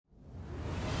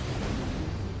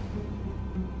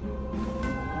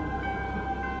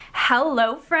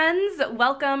Hello friends,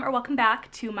 welcome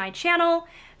back to my channel.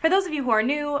 For those of you who are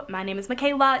new, my name is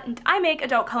Michaela and I make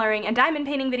adult coloring and diamond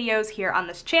painting videos here on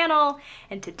this channel.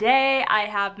 And today I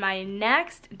have my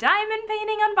next diamond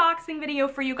painting unboxing video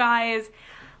for you guys.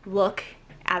 Look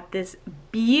at this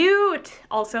beaut.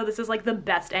 Also, this is like the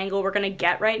best angle we're gonna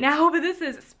get right now, but this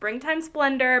is Springtime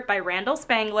Splendor by Randal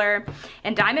Spangler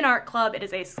and Diamond Art Club. It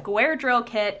is a square drill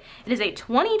kit. It is a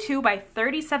 22 by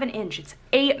 37 inch. It's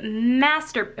a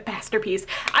masterpiece.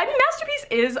 I mean, masterpiece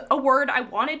is a word I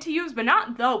wanted to use, but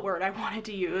not the word I wanted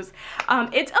to use.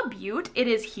 It's a beaut. It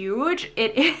is huge.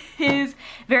 It is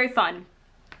very fun.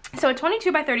 So a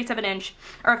 22 by 37 inch,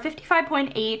 or a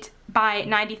 55.8 by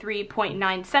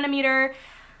 93.9 centimeter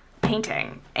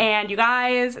painting. And you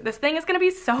guys, this thing is gonna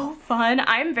be so fun.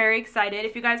 I'm very excited.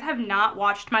 If you guys have not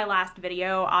watched my last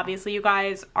video, obviously you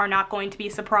guys are not going to be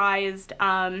surprised.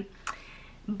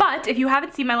 But if you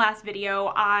haven't seen my last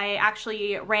video, I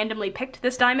actually randomly picked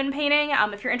this diamond painting.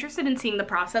 If you're interested in seeing the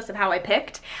process of how I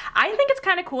picked, I think it's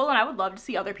kind of cool and I would love to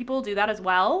see other people do that as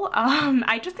well.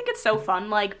 I just think it's so fun.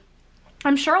 Like,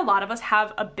 I'm sure a lot of us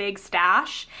have a big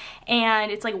stash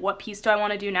and it's like, what piece do I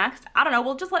want to do next? I don't know,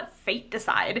 we'll just let fate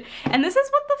decide. And this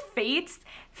is what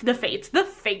the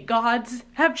fate gods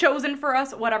have chosen for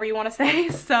us, whatever you want to say.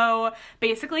 So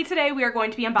basically today we are going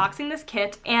to be unboxing this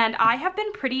kit, and I have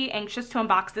been pretty anxious to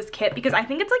unbox this kit because I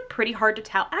think it's like pretty hard to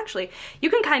tell. Actually, you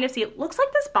can kind of see, it looks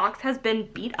like this box has been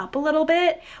beat up a little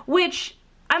bit, which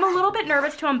I'm a little bit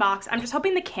nervous to unbox. I'm just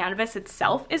hoping the canvas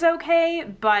itself is okay,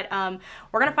 but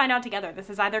we're gonna find out together. This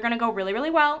is either gonna go really, really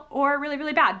well or really,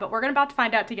 really bad, but we're about to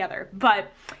find out together. But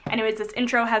anyways, this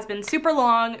intro has been super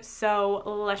long, so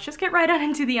let's just get right on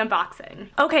into the unboxing.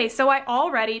 Okay, so I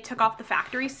already took off the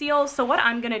factory seal, so what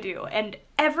I'm gonna do, and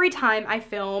every time I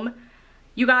film,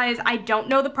 you guys, I don't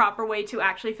know the proper way to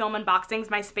actually film unboxings.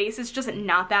 My space is just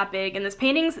not that big, and this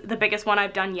painting's the biggest one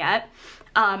I've done yet.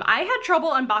 I had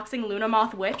trouble unboxing Luna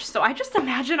Moth Witch, so I just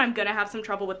imagine I'm gonna have some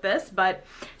trouble with this, but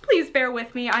please bear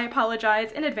with me. I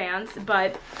apologize in advance,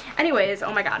 but anyways,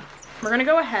 oh my god. We're gonna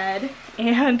go ahead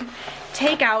and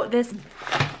take out this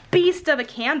beast of a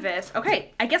canvas.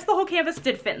 Okay, I guess the whole canvas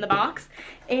did fit in the box,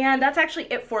 and that's actually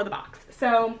it for the box.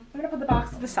 So I'm gonna put the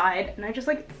box to the side, and I just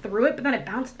like threw it, but then it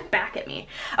bounced back at me.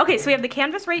 Okay, so we have the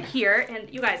canvas right here, and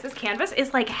you guys, this canvas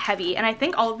is like heavy, and I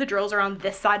think all of the drills are on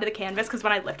this side of the canvas because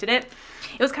when I lifted it,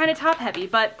 it was kind of top heavy.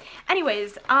 But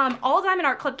anyways, all Diamond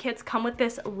Art Club kits come with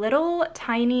this little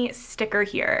tiny sticker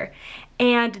here.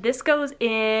 And this goes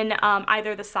in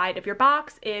either the side of your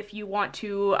box if you want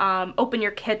to open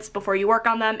your kits before you work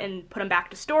on them and put them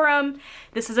back to store them.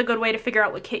 This is a good way to figure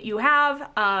out what kit you have.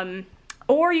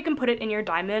 Or you can put it in your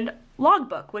diamond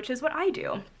logbook, which is what I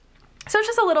do. So it's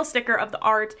just a little sticker of the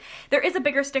art. There is a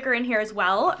bigger sticker in here as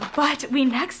well, but we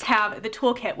next have the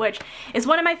toolkit, which is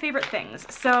one of my favorite things.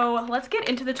 So let's get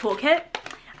into the toolkit.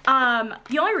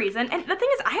 The only reason, and the thing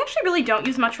is, I actually really don't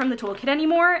use much from the toolkit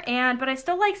anymore, but I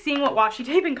still like seeing what washi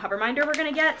tape and cover binder we're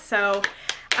gonna get, so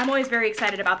I'm always very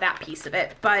excited about that piece of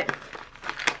it. But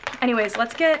anyways,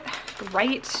 let's get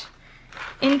right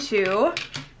into,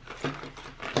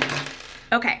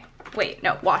 okay, wait,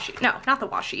 no, washi, no, not the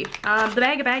washi, the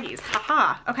bag of baggies,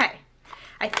 haha, okay,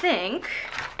 I think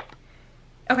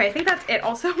that's it.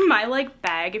 Also, my like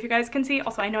bag, if you guys can see,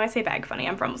 also I know I say bag funny,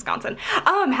 I'm from Wisconsin,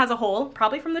 has a hole,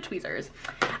 probably from the tweezers.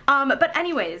 But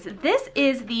anyways, this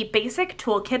is the basic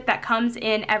toolkit that comes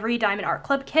in every Diamond Art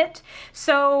Club kit.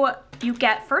 So you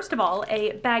get, first of all,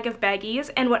 a bag of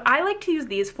baggies, and what I like to use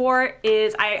these for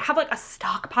is, I have like a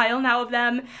stockpile now of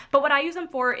them, but what I use them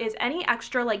for is any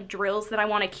extra like drills that I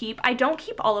want to keep. I don't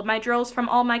keep all of my drills from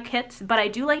all my kits, but I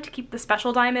do like to keep the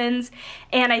special diamonds,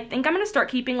 and I think I'm gonna start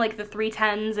keeping like the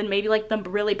 310s and maybe like the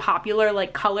really popular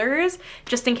like colors,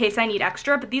 just in case I need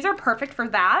extra, but these are perfect for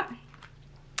that.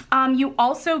 You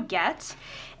also get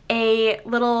a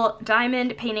little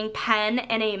diamond painting pen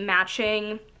and a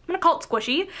matching, I'm gonna call it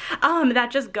squishy,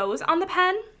 that just goes on the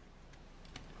pen.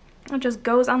 It just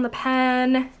goes on the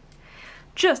pen,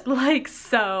 just like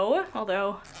so,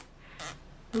 although,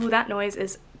 ooh, that noise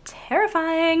is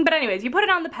terrifying. But anyways, you put it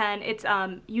on the pen, it's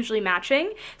usually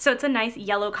matching, so it's a nice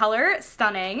yellow color,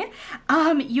 stunning.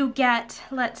 You get,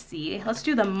 let's see, let's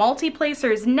do the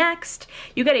multi-placers next.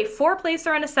 You get a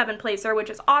 4-placer and a 7-placer, which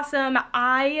is awesome.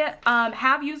 I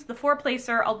have used the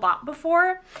 4-placer a lot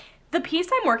before. The piece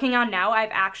I'm working on now,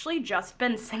 I've actually just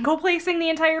been single placing the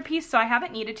entire piece, so I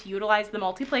haven't needed to utilize the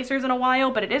multi-placers in a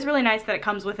while, but it is really nice that it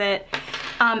comes with it.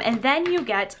 And then you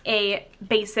get a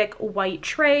basic white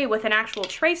tray with an actual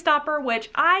tray stopper, which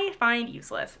I find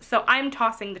useless. So I'm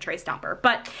tossing the tray stopper,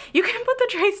 but you can put the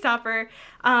tray stopper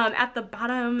at the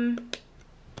bottom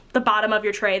the bottom of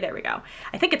your tray. There we go.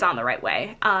 I think it's on the right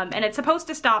way. And it's supposed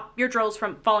to stop your drills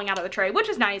from falling out of the tray, which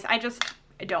is nice. I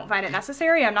don't find it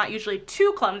necessary. I'm not usually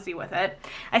too clumsy with it.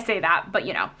 I say that, but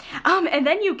you know. And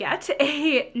then you get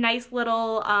a nice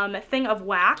little thing of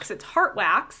wax. It's heart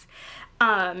wax.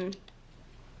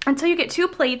 And so you get 2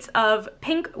 plates of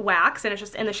pink wax, and it's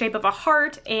just in the shape of a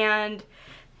heart, and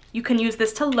you can use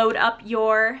this to load up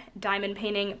your diamond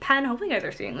painting pen. Hopefully you guys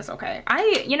are seeing this okay.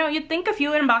 You know, you'd think a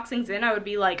few unboxings in I would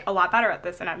be like a lot better at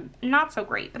this, and I'm not so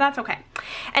great, but that's okay.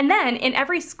 And then in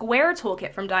every square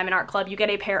toolkit from Diamond Art Club, you get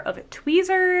a pair of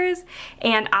tweezers,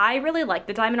 and I really like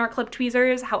the Diamond Art Club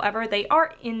tweezers. However, they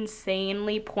are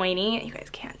insanely pointy. You guys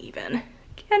can't even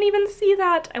see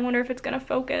that. I wonder if it's gonna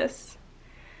focus.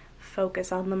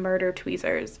 Focus on the murder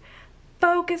tweezers.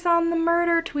 Focus on the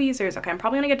murder tweezers. Okay, I'm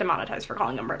probably gonna get demonetized for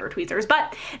calling them murder tweezers,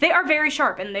 but they are very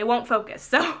sharp and they won't focus,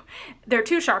 so they're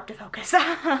too sharp to focus.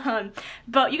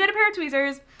 But you get a pair of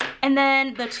tweezers, and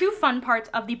then the 2 fun parts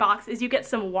of the box is you get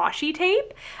some washi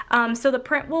tape. So the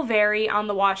print will vary on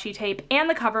the washi tape and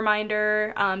the cover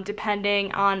minder,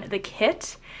 depending on the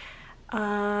kit.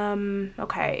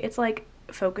 Okay, it's like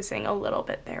focusing a little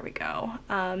bit. There we go.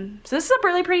 So this is a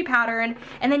really pretty pattern,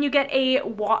 and then you get a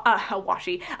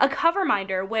cover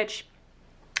minder, which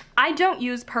I don't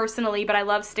use personally, but I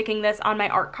love sticking this on my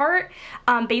art cart.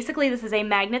 Basically, this is a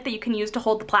magnet that you can use to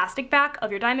hold the plastic back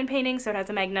of your diamond painting. So it has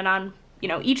a magnet on, you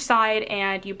know, each side,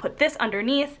 and you put this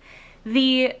underneath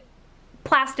the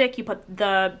plastic, you put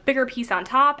the bigger piece on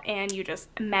top, and you just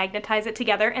magnetize it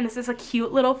together. And this is a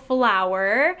cute little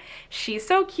flower. She's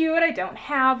so cute. I don't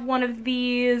have one of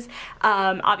these.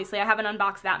 Obviously I haven't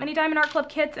unboxed that many Diamond Art Club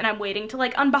kits, and I'm waiting to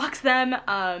like unbox them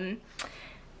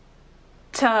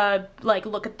to like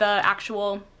look at the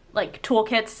actual like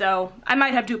toolkits, so I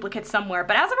might have duplicates somewhere,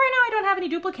 but as of right now I don't have any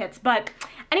duplicates. But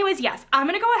anyways, yes, I'm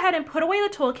gonna go ahead and put away the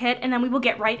toolkit, and then we will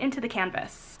get right into the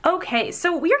canvas. Okay,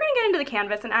 so we are gonna get into the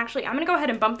canvas, and actually I'm gonna go ahead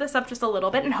and bump this up just a little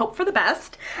bit and hope for the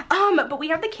best. But we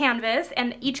have the canvas,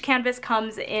 and each canvas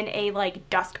comes in a like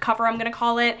dust cover, I'm gonna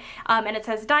call it, and it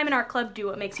says Diamond Art Club, do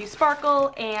what makes you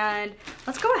sparkle. And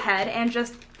let's go ahead and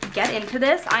just get into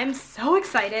this. I'm so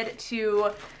excited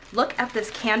to look at this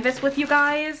canvas with you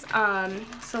guys.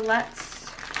 So let's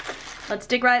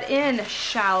dig right in,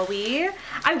 shall we?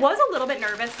 I was a little bit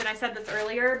nervous, and I said this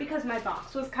earlier, because my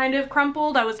box was kind of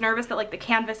crumpled. I was nervous that like the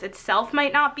canvas itself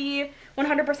might not be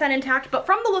 100% intact, but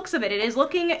from the looks of it, it's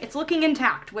looking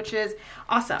intact, which is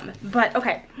awesome. But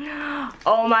okay,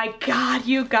 oh my god,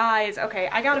 you guys. Okay,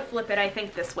 I gotta flip it, I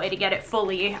think, this way to get it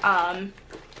fully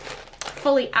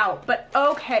out. But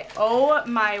okay, oh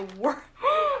my word.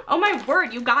 Oh my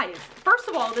word, you guys. First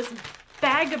of all, this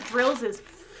bag of drills is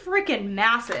freaking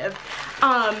massive.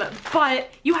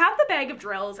 But you have the bag of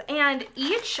drills, and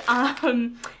each,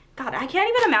 God, I can't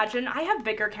even imagine. I have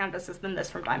bigger canvases than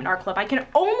this from Diamond Art Club. I can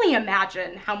only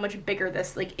imagine how much bigger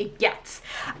this, like, it gets.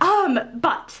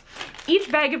 But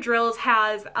each bag of drills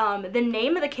has the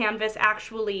name of the canvas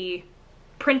actually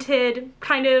printed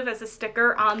kind of as a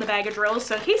sticker on the bag of drills,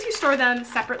 so in case you store them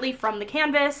separately from the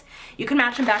canvas, you can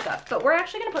match them back up. But we're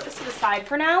actually gonna put this to the side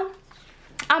for now.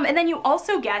 And then you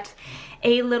also get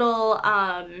a little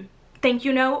thank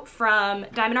you note from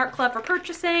Diamond Art Club for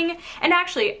purchasing. And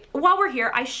actually, while we're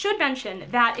here, I should mention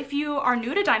that if you are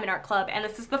new to Diamond Art Club and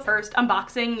this is the first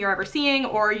unboxing you're ever seeing,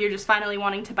 or you're just finally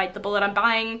wanting to bite the bullet on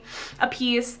buying a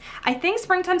piece, I think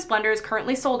Springtime Splendor is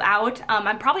currently sold out.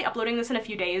 I'm probably uploading this in a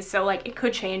few days, so like it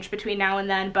could change between now and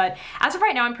then, but as of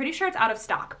right now, I'm pretty sure it's out of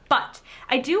stock. But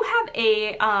I do have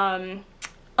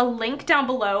a link down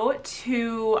below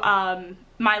to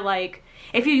my like,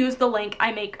 if you use the link,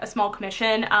 I make a small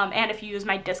commission, and if you use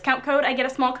my discount code, I get a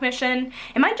small commission.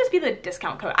 It might just be the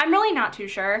discount code. I'm really not too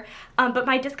sure, but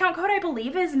my discount code, I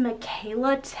believe, is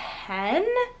Michaela 10,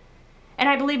 and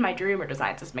I believe my Dreamer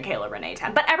Designs is Michaela Renee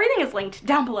 10, but everything is linked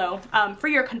down below for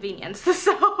your convenience,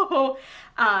 so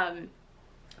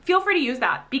feel free to use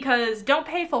that, because don't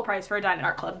pay full price for a Diamond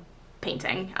Art Club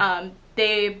painting.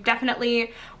 They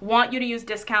definitely want you to use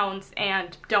discounts,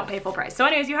 and don't pay full price. So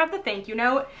anyways, you have the thank you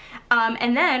note,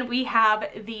 and then we have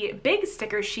the big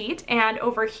sticker sheet, and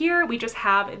over here we just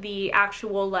have the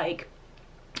actual like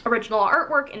original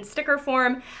artwork in sticker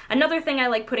form. Another thing I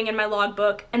like putting in my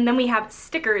logbook, and then we have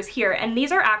stickers here, and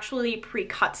these are actually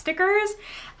pre-cut stickers,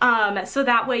 so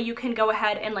that way you can go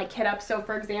ahead and like kit up. So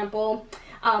for example,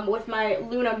 with my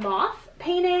Luna Moth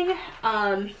painting,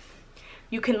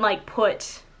 you can like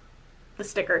put the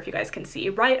sticker, if you guys can see,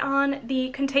 right on the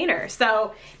container.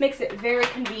 So makes it very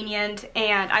convenient,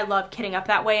 and I love kitting up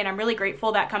that way, and I'm really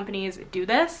grateful that companies do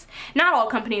this. Not all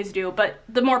companies do, but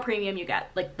the more premium you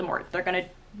get, like the more they're gonna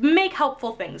make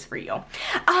helpful things for you.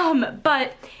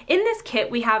 But in this kit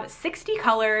we have 60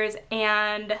 colors,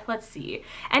 and let's see,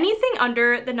 anything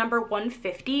under the number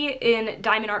 150 in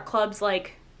Diamond Art Club's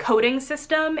like coding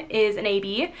system is an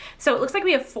AB. So it looks like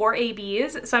we have 4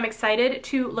 ABs, so I'm excited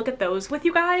to look at those with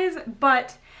you guys.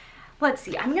 But let's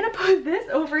see, I'm gonna put this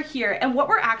over here, and what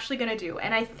we're actually gonna do,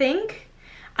 and I think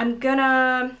I'm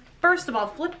gonna first of all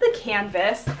flip the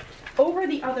canvas over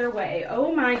the other way.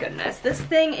 Oh my goodness, this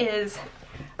thing is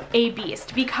a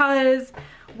beast, because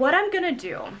what I'm gonna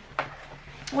do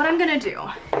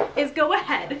is go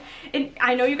ahead, and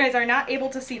I know you guys are not able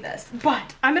to see this,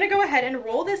 but I'm gonna go ahead and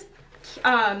roll this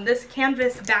this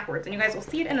canvas backwards, and you guys will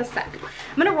see it in a sec.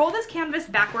 I'm gonna roll this canvas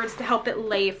backwards to help it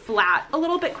lay flat a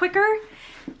little bit quicker.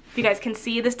 If you guys can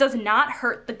see, this does not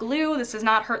hurt the glue, this does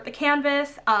not hurt the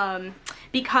canvas,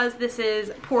 because this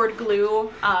is poured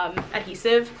glue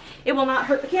adhesive, it will not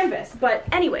hurt the canvas. But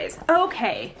anyways,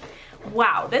 okay.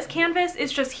 Wow, this canvas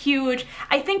is just huge.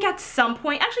 I think at some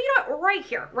point, actually, you know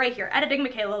what, right here, editing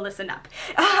Michaela, listen up.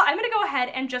 I'm gonna go ahead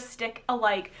and just stick a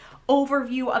like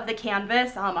overview of the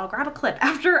canvas. I'll grab a clip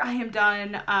after I am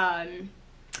done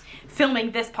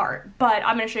filming this part, but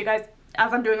I'm gonna show you guys,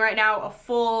 as I'm doing right now, a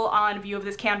full-on view of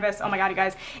this canvas. Oh my god, you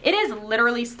guys, it is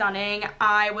literally stunning.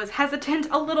 I was hesitant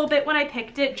a little bit when I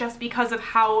picked it just because of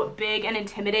how big and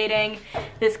intimidating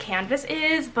this canvas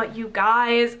is, but you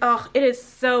guys, oh, it is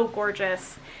so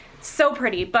gorgeous, so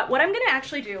pretty. But what I'm gonna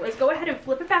actually do is go ahead and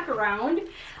flip it back around,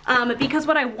 because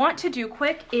what I want to do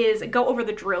quick is go over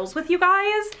the drills with you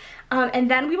guys,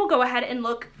 and then we will go ahead and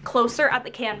look closer at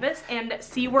the canvas and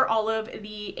see where all of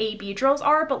the AB drills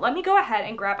are. But let me go ahead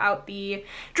and grab out the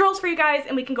drills for you guys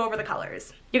and we can go over the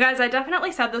colors. You guys, I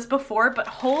definitely said this before, but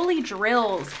holy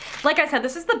drills. Like I said,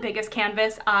 this is the biggest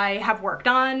canvas I have worked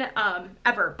on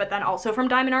ever, but then also from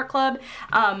Diamond Art Club.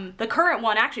 The current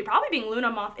one actually probably being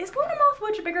Luna Moth. Is Luna Moth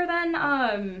much bigger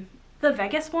than the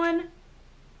Vegas one?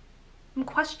 I'm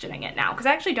questioning it now because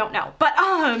I actually don't know. But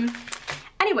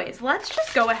anyways, let's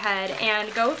just go ahead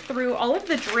and go through all of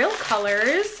the drill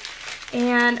colors.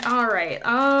 And all right,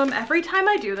 every time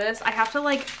I do this, I have to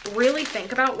like really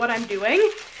think about what I'm doing.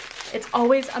 It's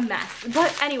always a mess.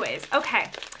 But anyways, okay.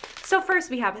 So first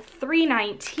we have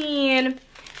 319,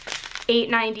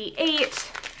 898,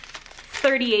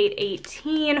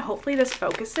 3818. Hopefully this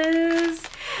focuses.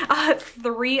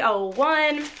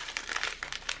 301.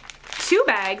 2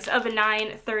 bags of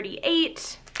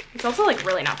 938. It's also like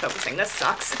really not focusing. This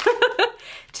sucks.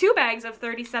 2 bags of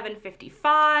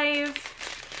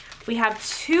 3755. We have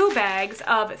 2 bags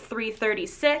of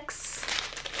 336.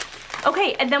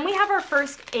 Okay, and then we have our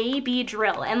first AB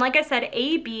drill. And like I said,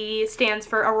 AB stands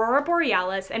for Aurora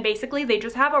Borealis, and basically they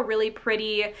just have a really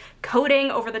pretty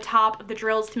coating over the top of the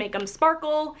drills to make them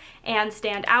sparkle and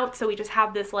stand out. So we just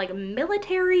have this like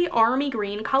military army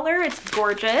green color. It's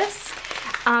gorgeous.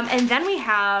 And then we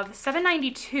have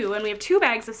 792, and we have 2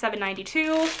 bags of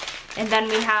 792, and then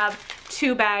we have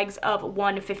 2 bags of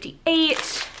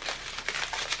 158,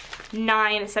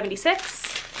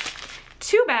 976,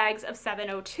 2 bags of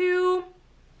 702,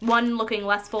 one looking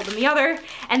less full than the other,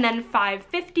 and then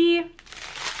 550.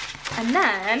 And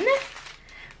then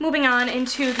moving on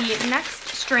into the next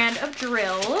strand of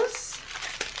drills,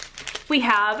 we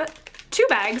have 2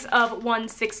 bags of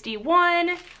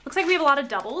 161. Looks like we have a lot of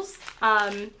doubles.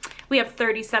 We have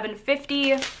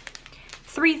 3750,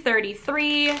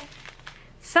 333,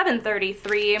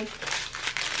 733,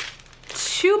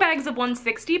 2 bags of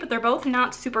 160, but they're both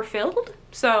not super filled,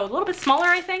 so a little bit smaller,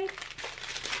 I think.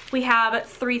 We have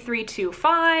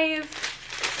 3325,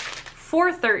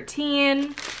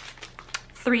 413,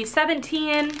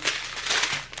 317,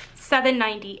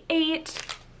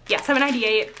 798, yeah,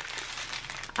 798,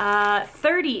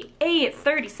 38,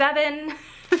 37,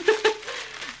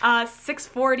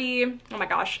 640, oh my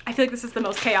gosh, I feel like this is the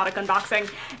most chaotic unboxing,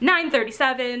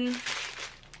 937,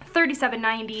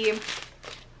 3790,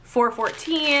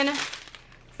 414,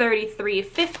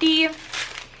 3350,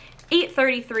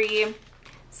 833,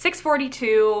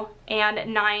 642,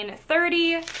 and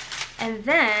 930, and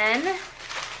then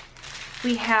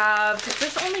we have, is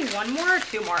this only one more or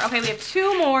 2 more? Okay, we have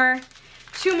 2 more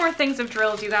things of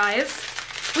drills, you guys.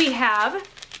 We have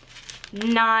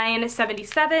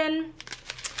 977,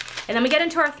 and then we get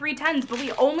into our 310s, but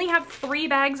we only have 3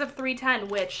 bags of 310,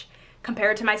 which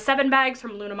compared to my 7 bags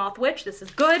from Luna Moth Witch, this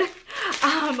is good.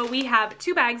 We have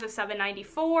 2 bags of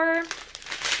 794.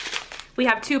 We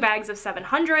have 2 bags of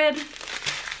 700.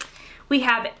 We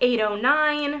have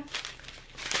 809,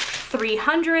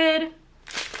 300,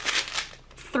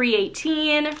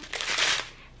 318,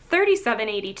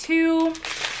 3782,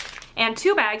 and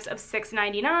 2 bags of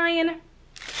 699.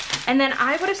 And then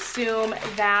I would assume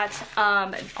that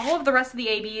all of the rest of the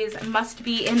ABs must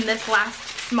be in this last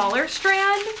smaller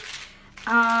strand.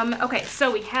 Okay,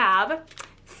 so we have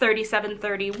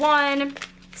 3731,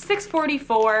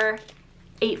 644,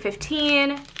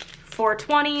 815,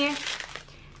 420,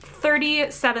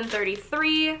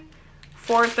 3733,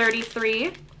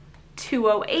 433,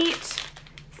 208,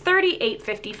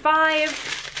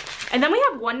 3855, and then we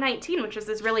have 119, which is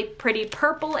this really pretty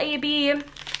purple AB,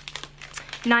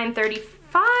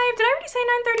 935, did I already say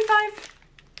 935?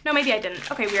 No, maybe I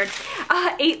didn't. Okay, weird.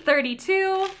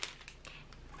 832,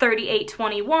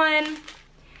 3821,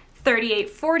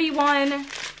 3841,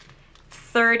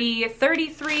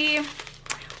 3033,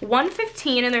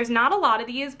 115, and there's not a lot of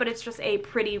these, but it's just a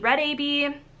pretty red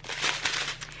AB.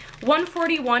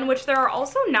 141, which there are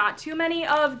also not too many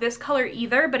of this color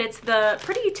either, but it's the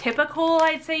pretty typical,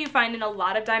 I'd say, you find in a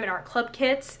lot of Diamond Art Club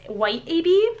kits, white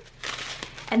AB.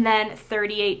 And then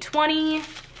 3820,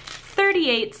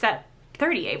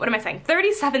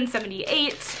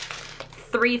 3778,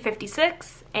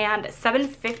 356, and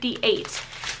 758.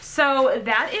 So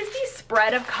that is the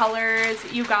spread of colors,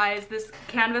 you guys. This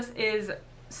canvas is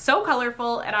so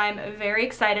colorful and I'm very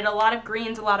excited. A lot of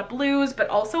greens, a lot of blues, but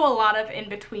also a lot of in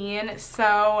between.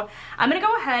 So I'm gonna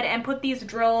go ahead and put these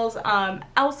drills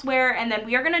elsewhere, and then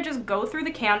we are gonna just go through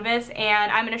the canvas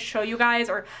and I'm gonna show you guys,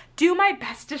 or do my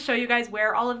best to show you guys,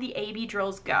 where all of the AB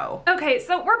drills go. Okay,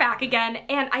 so we're back again,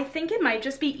 and I think it might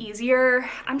just be easier.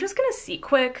 I'm just gonna see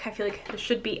quick. I feel like this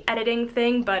should be editing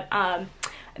thing, but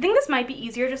I think this might be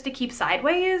easier just to keep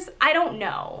sideways. I don't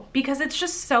know, because it's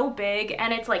just so big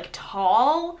and it's like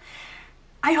tall.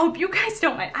 I hope you guys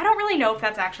don't mind. I don't really know if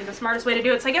that's actually the smartest way to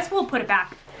do it, so I guess we'll put it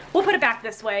back. We'll put it back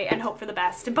this way and hope for the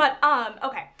best. But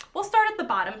okay, we'll start at the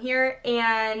bottom here,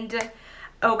 and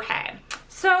okay.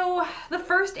 So the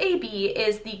first AB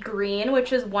is the green,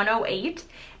 which is 108,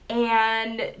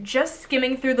 and just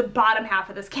skimming through the bottom half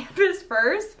of this canvas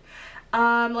first.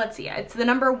 Let's see, it's the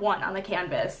number 1 on the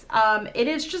canvas. It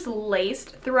is just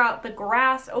laced throughout the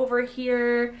grass over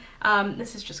here.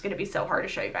 This is just gonna be so hard to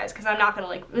show you guys because I'm not gonna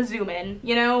like zoom in,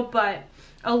 you know, but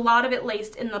a lot of it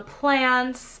laced in the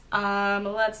plants.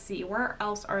 Let's see, where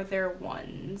else are there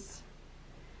ones?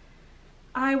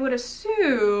 I would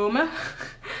assume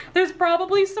there's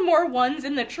probably some more ones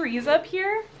in the trees up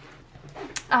here.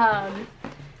 I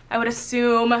would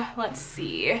assume, let's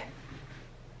see.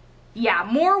 Yeah,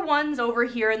 more ones over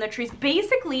here in the trees.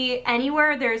 Basically,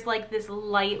 anywhere there's like this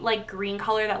light, like green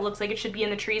color that looks like it should be in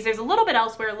the trees. There's a little bit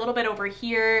elsewhere, a little bit over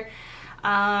here.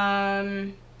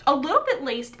 A little bit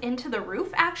laced into the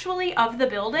roof, actually, of the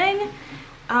building.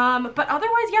 But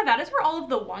otherwise, yeah, that is where all of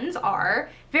the ones are.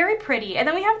 Very pretty. And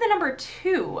then we have the number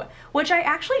 2, which I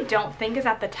actually don't think is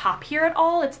at the top here at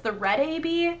all. It's the red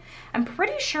AB. I'm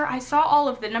pretty sure I saw all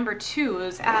of the number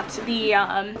 2s at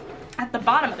the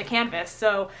bottom of the canvas.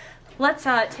 So let's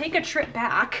take a trip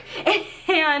back,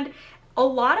 and a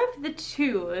lot of the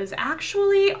 2s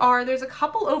actually are, there's a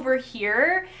couple over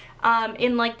here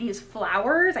in like these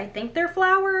flowers. I think they're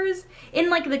flowers in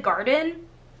like the garden,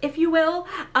 if you will.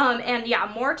 And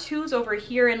yeah, more 2s over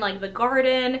here in like the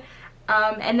garden.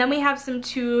 And then we have some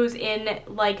 2s in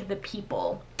like the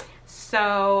people.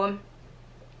 So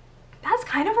that's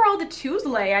kind of where all the 2s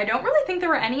lay. I don't really think there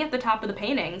were any at the top of the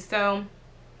painting, so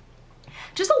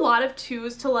just a lot of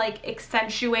 2s to like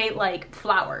accentuate like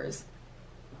flowers,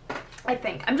 I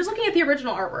think. I'm just looking at the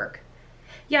original artwork.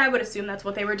 Yeah, I would assume that's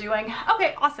what they were doing.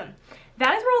 Okay, awesome.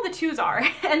 That is where all the 2s are.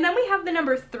 And then we have the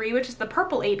number 3, which is the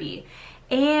purple AB.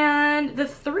 And the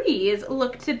 3s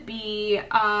look to be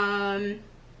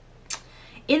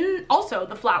in also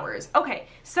the flowers. Okay,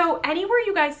 so anywhere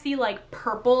you guys see like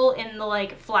purple in the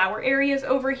like flower areas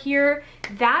over here,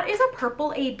 that is a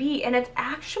purple AB, and it's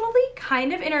actually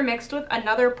kind of intermixed with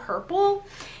another purple.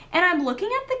 And I'm looking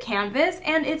at the canvas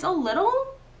and it's a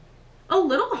little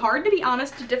hard, to be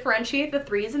honest, to differentiate the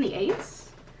 3s and the 8s.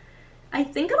 I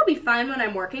think it'll be fine when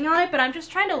I'm working on it, but I'm just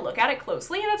trying to look at it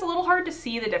closely and it's a little hard to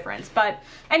see the difference. But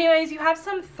anyways, you have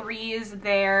some 3s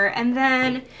there, and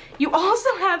then you also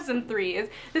have some 3s.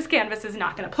 This canvas is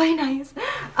not gonna play nice.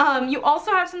 You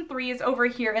also have some 3s over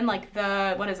here in like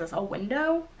the, what is this, a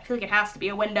window? I feel like it has to be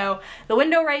a window. The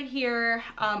window right here.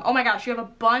 Oh my gosh, you have a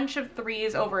bunch of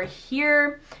 3s over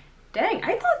here. Dang,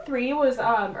 I thought 3 was,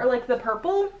 or like the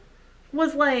purple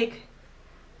was like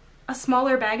a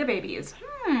smaller bag of babies.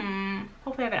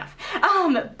 Hopefully I have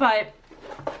enough. But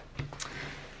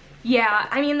yeah,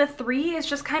 I mean, the 3 is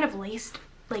just kind of laced,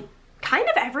 like kind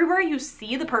of everywhere you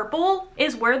see the purple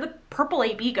is where the purple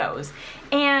AB goes.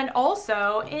 And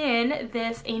also in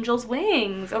this angel's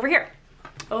wings over here,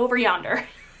 over yonder.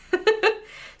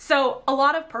 So a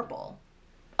lot of purple.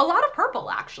 a lot of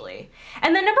purple actually.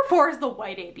 And then number 4 is the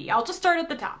white AB. I'll just start at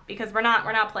the top because we're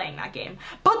not playing that game.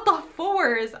 But the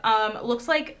 4s, looks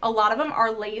like a lot of them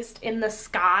are laced in the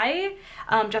sky,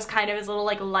 just kind of as little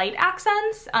like light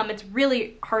accents. It's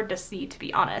really hard to see, to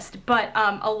be honest, but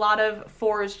a lot of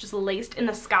 4s just laced in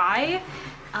the sky.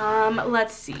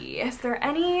 Let's see, is there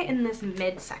any in this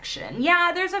midsection?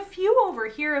 Yeah, there's a few over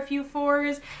here, a few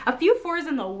 4s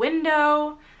in the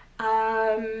window.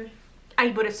 I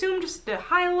would assume just to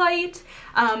highlight,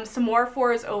 some more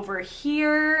 4s over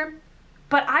here.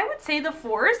 But I would say the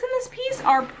 4s in this piece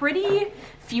are pretty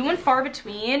few and far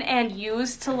between and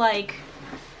used to like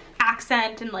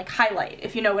accent and like highlight,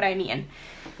 if you know what I mean.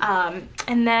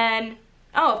 And then,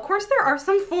 oh, of course there are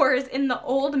some 4s in the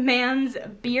old man's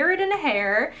beard and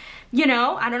hair. You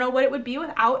know, I don't know what it would be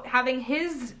without having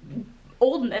his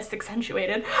oldness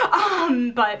accentuated.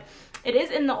 But it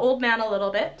is in the old man a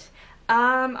little bit.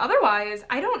 Otherwise,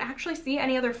 I don't actually see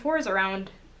any other 4s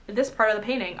around this part of the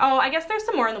painting. Oh, I guess there's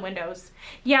some more in the windows.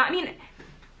 Yeah, I mean,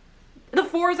 the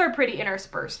 4s are pretty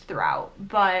interspersed throughout,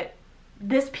 but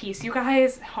this piece, you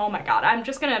guys, oh my god,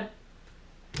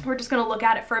 we're just gonna look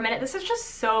at it for a minute. This is just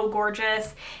so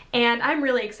gorgeous, and I'm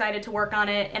really excited to work on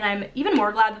it, and I'm even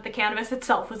more glad that the canvas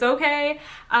itself was okay.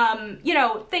 You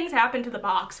know, things happen to the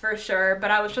box for sure,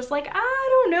 but I was just like, I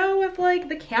don't know if like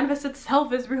the canvas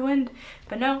itself is ruined,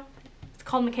 but no. It's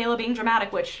called Michaela being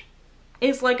dramatic, which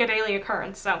is like a daily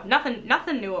occurrence, so nothing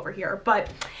new over here.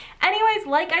 But anyways,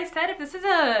 like I said, if this is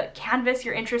a canvas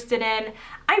you're interested in,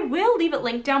 I will leave it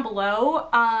linked down below.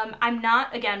 I'm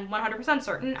not, again, 100%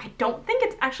 certain. I don't think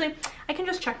it's actually, I can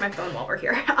just check my phone while we're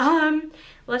here.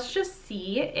 Let's just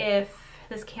see if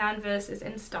this canvas is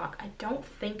in stock. I don't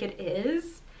think it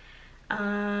is.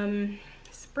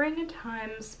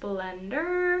 Springtime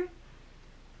Splendor.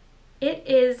 It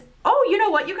is, oh, you know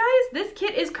what, you guys? This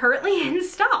kit is currently in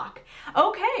stock.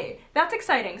 Okay, that's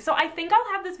exciting. So I think I'll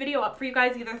have this video up for you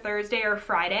guys either Thursday or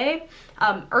Friday.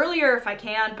 Earlier if I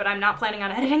can, but I'm not planning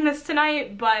on editing this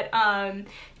tonight, but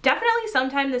definitely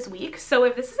sometime this week. So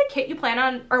if this is a kit you plan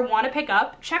on or want to pick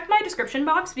up, check my description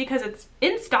box because it's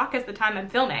in stock as the time I'm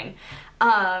filming.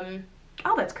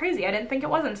 Oh, that's crazy. I didn't think it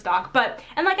was in stock.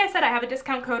 And like I said, I have a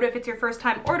discount code if it's your first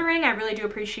time ordering. I really do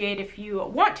appreciate if you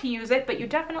want to use it, but you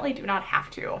definitely do not have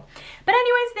to. But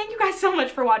anyways, thank you guys so much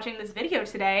for watching this video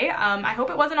today. I hope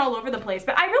it wasn't all over the place,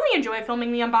 but I really enjoy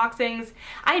filming the unboxings.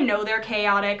 I know they're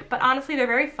chaotic, but honestly, they're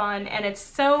very fun, and it's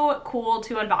so cool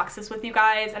to unbox this with you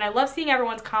guys, and I love seeing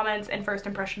everyone's comments and first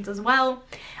impressions as well.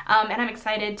 And I'm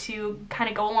excited to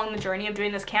kind of go along the journey of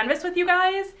doing this canvas with you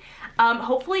guys.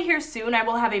 Hopefully here soon I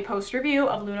will have a post review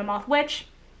of Luna Moth Witch.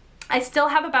 I still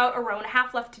have about a row and a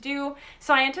half left to do,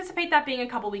 so I anticipate that being a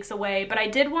couple weeks away, but I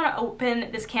did want to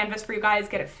open this canvas for you guys,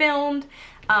 get it filmed,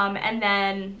 and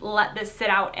then let this sit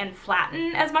out and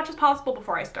flatten as much as possible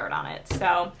before I start on it.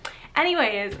 So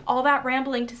anyways, all that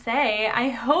rambling to say, I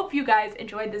hope you guys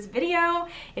enjoyed this video.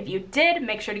 If you did,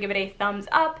 make sure to give it a thumbs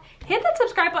up. Hit that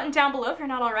subscribe button down below if you're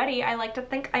not already. I like to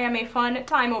think I am a fun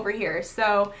time over here.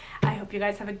 So I hope you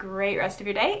guys have a great rest of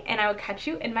your day, and I will catch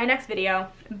you in my next video.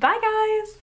 Bye guys!